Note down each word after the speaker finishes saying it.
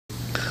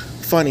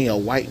funny a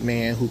white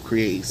man who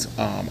creates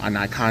an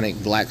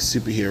iconic black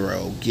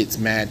superhero gets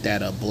mad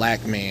that a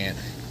black man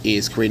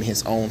is creating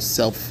his own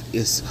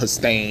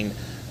self-sustained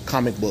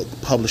comic book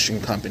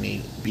publishing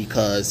company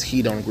because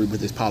he don't agree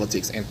with his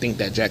politics and think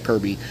that Jack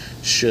Kirby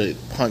should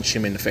punch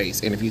him in the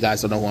face. And if you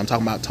guys don't know who I'm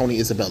talking about, Tony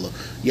Isabella,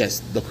 yes,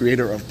 the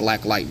creator of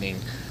Black Lightning,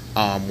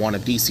 one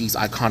of DC's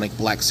iconic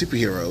black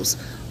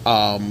superheroes.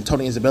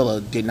 Tony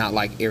Isabella did not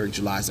like Eric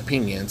July's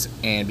opinions,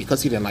 and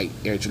because he didn't like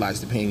Eric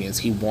July's opinions,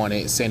 he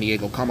wanted San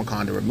Diego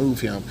Comic-Con to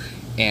remove him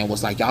and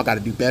was like, y'all got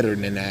to do better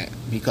than that,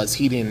 because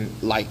he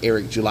didn't like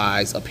Eric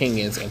July's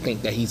opinions and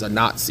think that he's a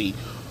Nazi,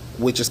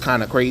 which is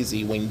kind of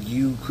crazy when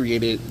you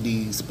created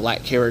these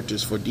black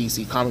characters for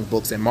DC comic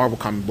books and Marvel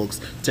comic books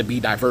to be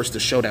diverse, to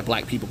show that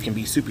black people can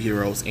be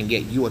superheroes, and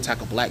yet you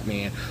attack a black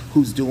man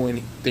who's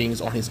doing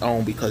things on his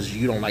own because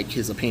you don't like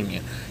his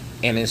opinion.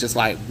 And it's just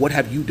like, what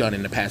have you done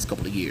in the past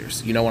couple of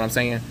years? You know what I'm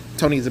saying?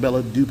 Tony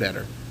Isabella, do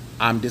better.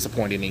 I'm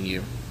disappointed in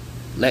you.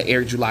 Let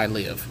Eric July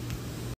live.